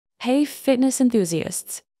Hey fitness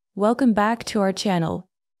enthusiasts! Welcome back to our channel.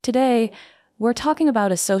 Today, we're talking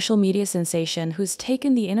about a social media sensation who's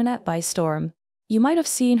taken the internet by storm. You might have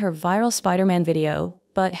seen her viral Spider-Man video,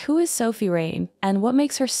 but who is Sophie Rain and what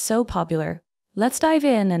makes her so popular? Let's dive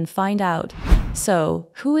in and find out. So,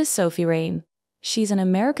 who is Sophie Rain? She's an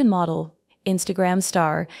American model, Instagram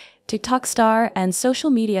star, TikTok star, and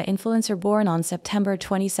social media influencer born on September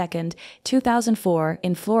 22, 2004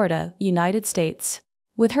 in Florida, United States.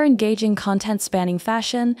 With her engaging content spanning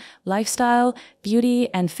fashion, lifestyle,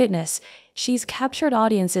 beauty, and fitness, she's captured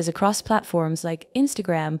audiences across platforms like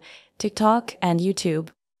Instagram, TikTok, and YouTube.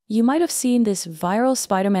 You might have seen this viral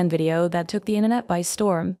Spider-Man video that took the internet by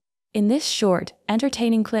storm. In this short,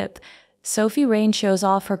 entertaining clip, Sophie Rain shows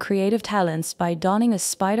off her creative talents by donning a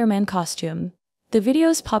Spider-Man costume. The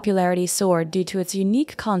video's popularity soared due to its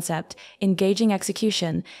unique concept, engaging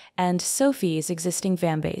execution, and Sophie's existing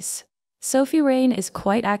fanbase. Sophie Rain is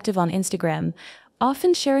quite active on Instagram,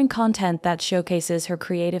 often sharing content that showcases her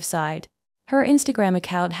creative side. Her Instagram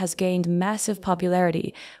account has gained massive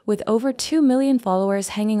popularity, with over 2 million followers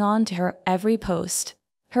hanging on to her every post.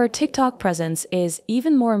 Her TikTok presence is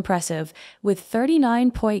even more impressive, with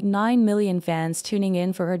 39.9 million fans tuning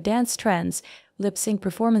in for her dance trends, lip-sync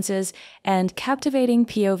performances, and captivating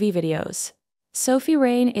POV videos. Sophie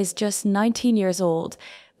Rain is just 19 years old,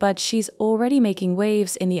 but she's already making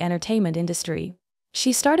waves in the entertainment industry.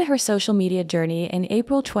 She started her social media journey in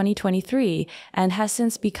April 2023 and has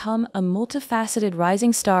since become a multifaceted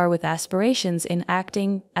rising star with aspirations in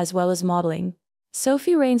acting as well as modeling.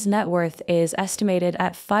 Sophie Rain's net worth is estimated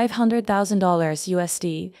at $500,000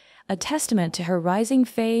 USD, a testament to her rising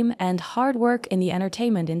fame and hard work in the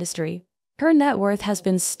entertainment industry. Her net worth has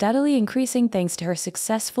been steadily increasing thanks to her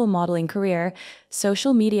successful modeling career,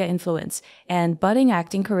 social media influence, and budding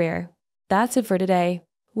acting career. That's it for today.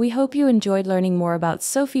 We hope you enjoyed learning more about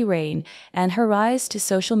Sophie Rain and her rise to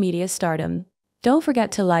social media stardom. Don't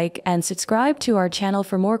forget to like and subscribe to our channel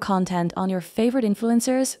for more content on your favorite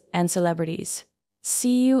influencers and celebrities.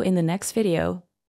 See you in the next video.